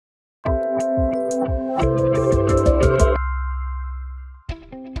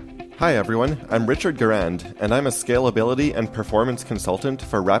Hi everyone, I'm Richard Garand, and I'm a scalability and performance consultant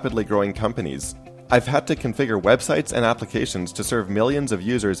for rapidly growing companies. I've had to configure websites and applications to serve millions of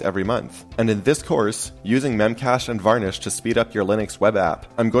users every month. And in this course, using Memcached and Varnish to speed up your Linux web app,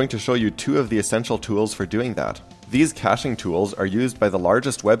 I'm going to show you two of the essential tools for doing that. These caching tools are used by the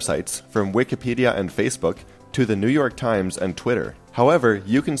largest websites, from Wikipedia and Facebook to the New York Times and Twitter. However,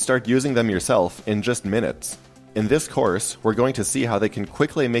 you can start using them yourself in just minutes. In this course, we're going to see how they can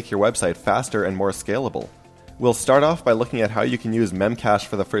quickly make your website faster and more scalable. We'll start off by looking at how you can use Memcached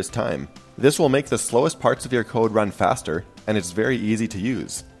for the first time. This will make the slowest parts of your code run faster, and it's very easy to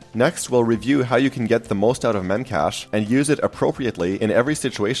use. Next, we'll review how you can get the most out of Memcached and use it appropriately in every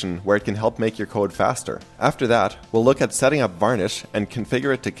situation where it can help make your code faster. After that, we'll look at setting up Varnish and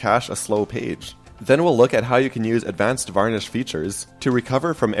configure it to cache a slow page. Then we'll look at how you can use advanced Varnish features to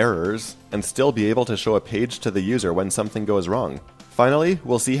recover from errors and still be able to show a page to the user when something goes wrong. Finally,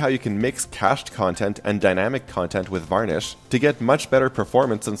 we'll see how you can mix cached content and dynamic content with Varnish to get much better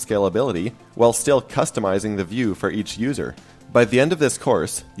performance and scalability while still customizing the view for each user. By the end of this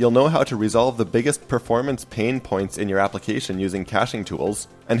course, you'll know how to resolve the biggest performance pain points in your application using caching tools,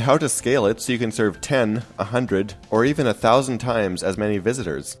 and how to scale it so you can serve 10, 100, or even 1,000 times as many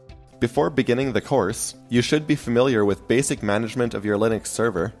visitors. Before beginning the course, you should be familiar with basic management of your Linux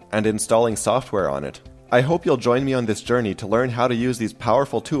server and installing software on it. I hope you'll join me on this journey to learn how to use these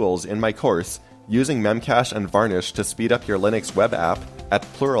powerful tools in my course, using Memcached and Varnish to speed up your Linux web app at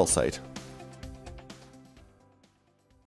Pluralsight.